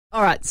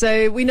All right,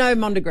 so we know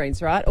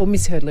Mondegreens, right? Or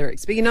misheard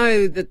lyrics, but you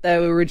know that they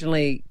were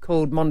originally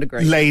called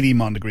Mondegreens. Lady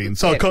Mondegreen.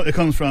 So it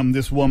comes from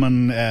this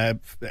woman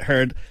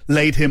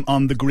laid him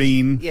on the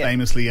green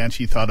famously, and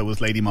she thought it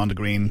was Lady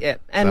Mondegreen. Yeah,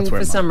 and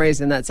for some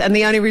reason and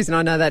the only reason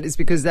I know that is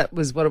because that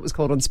was what it was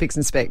called on Spicks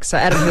and Specs. So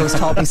Adam Hills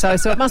told me so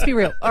it must be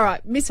real. All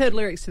right, misheard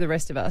lyrics to the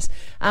rest of us.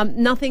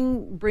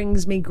 Nothing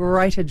brings me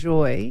greater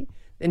joy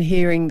than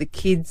hearing the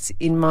kids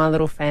in my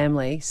little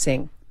family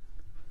sing.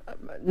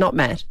 Not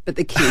Matt, but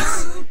the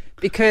kids.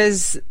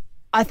 Because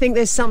I think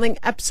there's something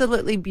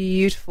absolutely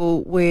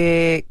beautiful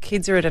where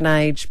kids are at an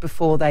age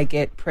before they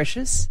get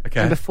precious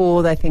and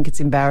before they think it's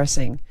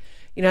embarrassing.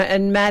 You know,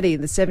 and Maddie,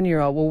 the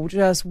 7-year-old, will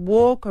just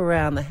walk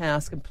around the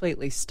house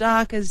completely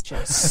starkers,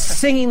 just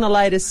singing the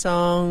latest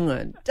song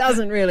and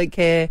doesn't really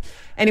care.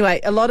 Anyway,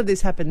 a lot of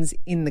this happens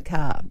in the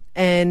car.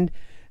 And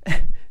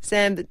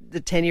Sam, the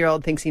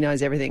 10-year-old, thinks he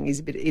knows everything.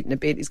 He's eaten a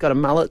bit. He's got a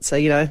mullet, so,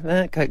 you know,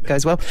 that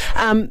goes well.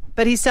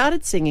 But he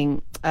started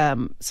singing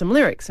some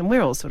lyrics, and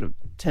we're all sort of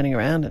turning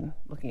around and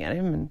looking at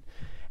him.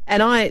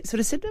 And I sort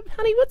of said,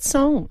 honey, what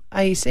song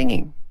are you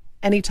singing?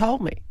 And he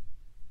told me.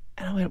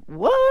 And I went,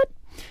 what?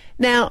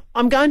 Now,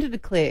 I'm going to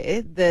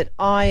declare that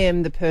I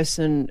am the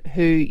person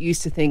who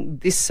used to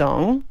think this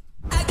song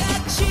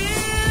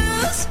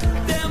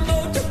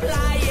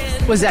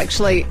was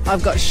actually,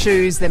 I've got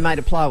shoes, they're made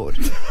of plywood.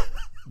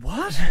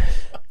 What?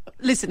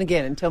 Listen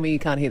again and tell me you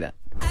can't hear that.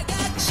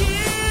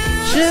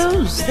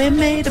 Shoes, they're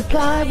made of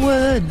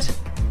plywood.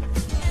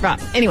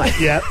 Right, anyway.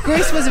 Yeah.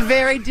 Grease was a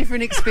very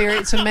different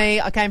experience for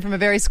me. I came from a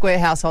very square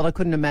household. I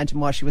couldn't imagine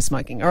why she was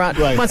smoking. All right,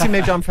 once we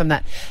moved on from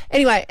that.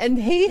 Anyway,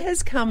 and he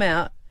has come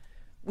out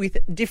with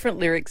different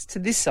lyrics to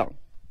this song.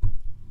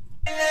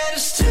 Oh,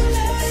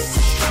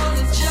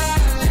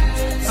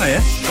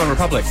 yeah? One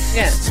Republic.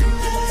 Yeah.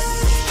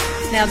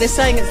 Now, they're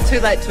saying it's too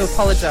late to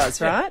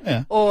apologise, right?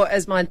 Yeah. Or,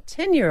 as my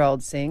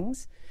 10-year-old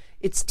sings,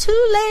 it's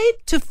too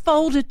late to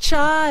fold a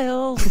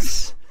child.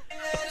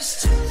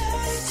 That's it.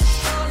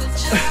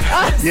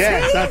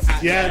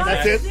 Yeah.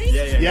 That is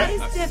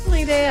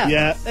definitely there.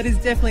 Yeah. That is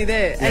definitely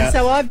there. Yeah. And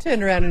so I've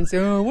turned around and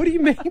said, oh, what do you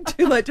mean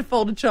too late to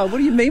fold a child? What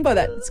do you mean by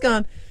that? It's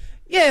gone,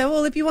 yeah,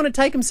 well, if you want to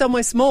take them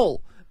somewhere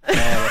small. Oh,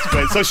 that's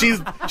great. So she's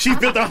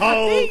built a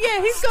whole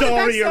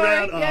story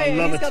around.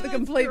 He's got the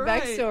complete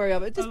backstory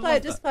of it. Just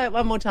play it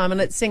one more time and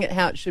let's sing it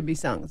how it should be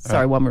sung.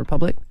 Sorry, One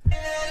Republic.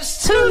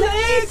 It's too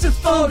late to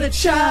fold a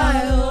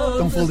child.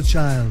 Don't fold a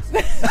child.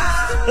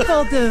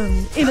 Fold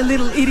them in a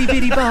little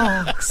itty-bitty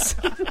box.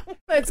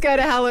 Let's go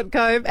to Hallett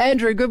Cove.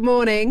 Andrew, good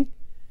morning.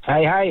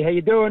 Hey, how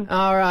you doing?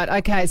 All right,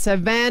 okay, so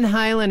Van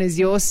Halen is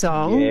your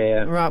song.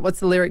 Yeah. Right,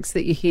 what's the lyrics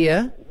that you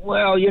hear?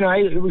 Well, you know,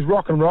 it was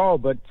rock and roll,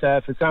 but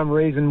for some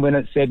reason when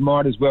it said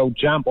might as well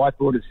jump, I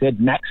thought it said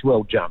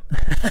Maxwell jump.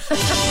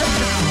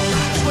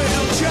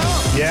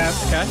 Yeah.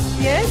 Okay.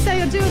 Yeah, so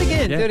you'll do it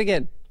again. Yeah. Do it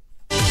again.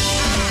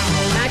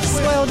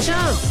 Maxwell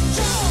jump.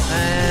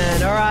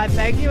 And all right,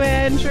 thank you,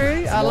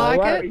 Andrew. I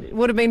like it.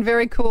 Would have been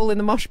very cool in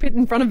the mosh pit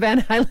in front of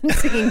Van Halen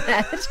singing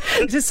that.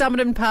 To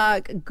Summerton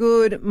Park,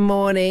 good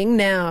morning.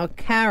 Now,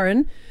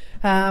 Karen,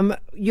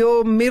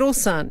 your middle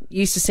son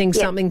used to sing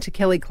something to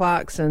Kelly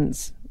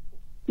Clarkson's.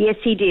 Yes,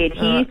 he did.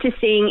 He used to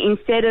sing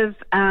instead of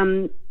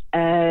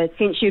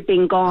Since You've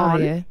Been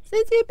Gone. Oh, yeah.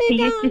 Since You've Been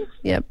Gone.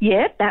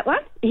 Yep, that one.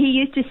 He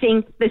used to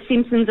sing The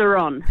Simpsons Are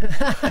On. I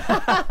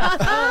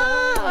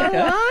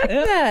like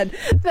that.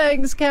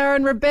 Thanks,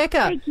 Karen.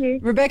 Rebecca. Thank you.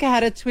 Rebecca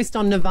had a twist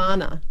on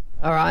Nirvana.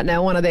 All right,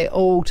 now one of their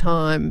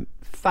all-time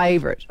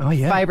favourite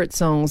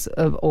songs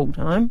of all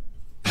time.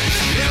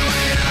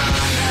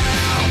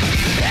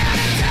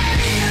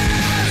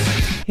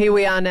 Here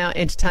We Are Now,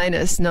 Entertain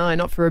Us. No,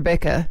 not for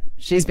Rebecca.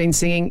 She's been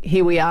singing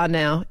Here We Are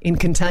Now in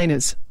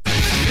Containers.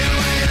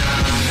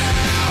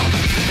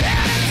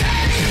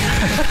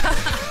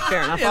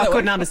 Fair enough. I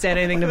couldn't understand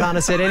anything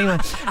Nirvana said anyway.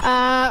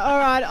 All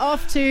right,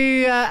 off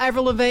to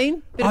Avril Lavigne.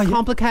 Bit of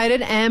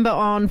complicated. Amber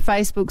on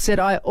Facebook said,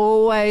 I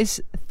always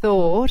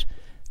thought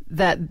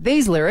that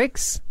these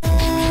lyrics...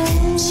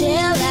 Chill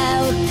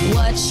out,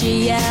 what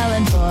she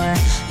yelling for?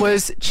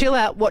 Was chill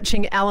out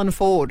watching Alan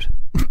Ford.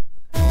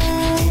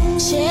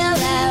 Chill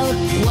out,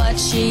 what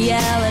she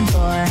yelling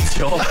for?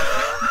 Sure.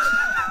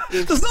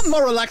 There's nothing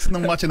more relaxing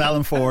than watching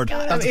Alan Ford.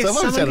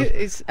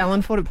 Is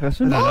Alan Ford a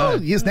person? Oh,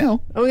 he is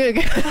now. Oh, we're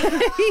gonna go.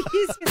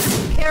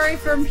 Kerry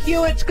from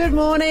Hewitt, good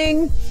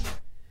morning.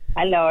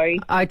 Hello.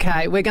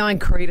 Okay, we're going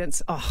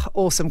Creedence. Oh,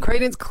 awesome.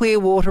 Creedence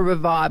Clearwater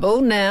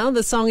Revival. Now,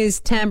 the song is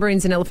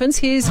Tambourines and Elephants.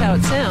 Here's how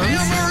it sounds.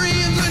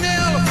 Tambourines and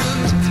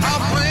elephants are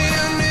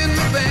playing in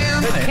the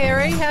band. But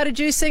Kerry, how did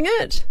you sing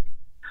it?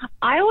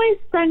 I always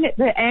sang it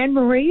that Anne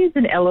Marie is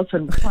an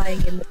elephant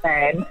playing in the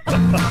band.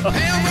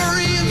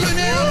 Tambourines and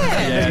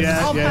elephants.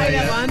 I'll play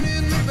that one.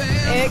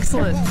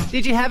 Excellent.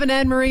 Did you have an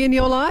Anne Marie in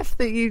your life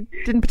that you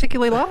didn't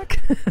particularly like?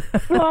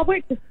 Well, I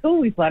went to school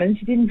with one and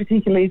she didn't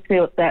particularly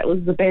feel that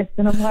was the best,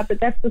 and I'm like,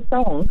 but that's the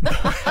song.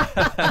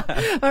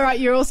 All right,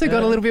 you're also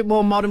got a little bit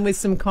more modern with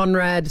some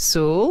Conrad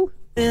Sewell.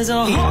 There's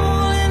a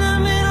hole in the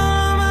middle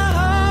of my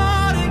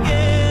heart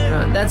again.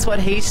 Right, That's what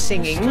he's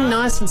singing.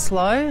 Nice and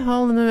slow.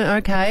 Hole in the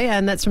okay,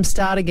 and that's from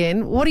Start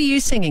Again. What are you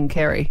singing,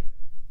 Kerry?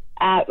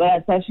 Well,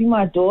 it's actually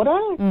my daughter.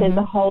 There's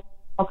a whole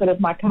pocket of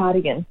my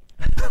cardigan.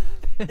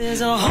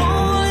 There's a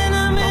hole in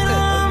the middle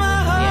of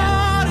my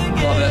heart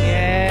again. Love it.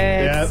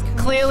 Yeah,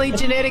 it's clearly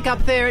genetic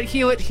up there at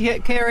Hewitt,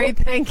 Kerry.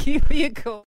 Thank you for your call.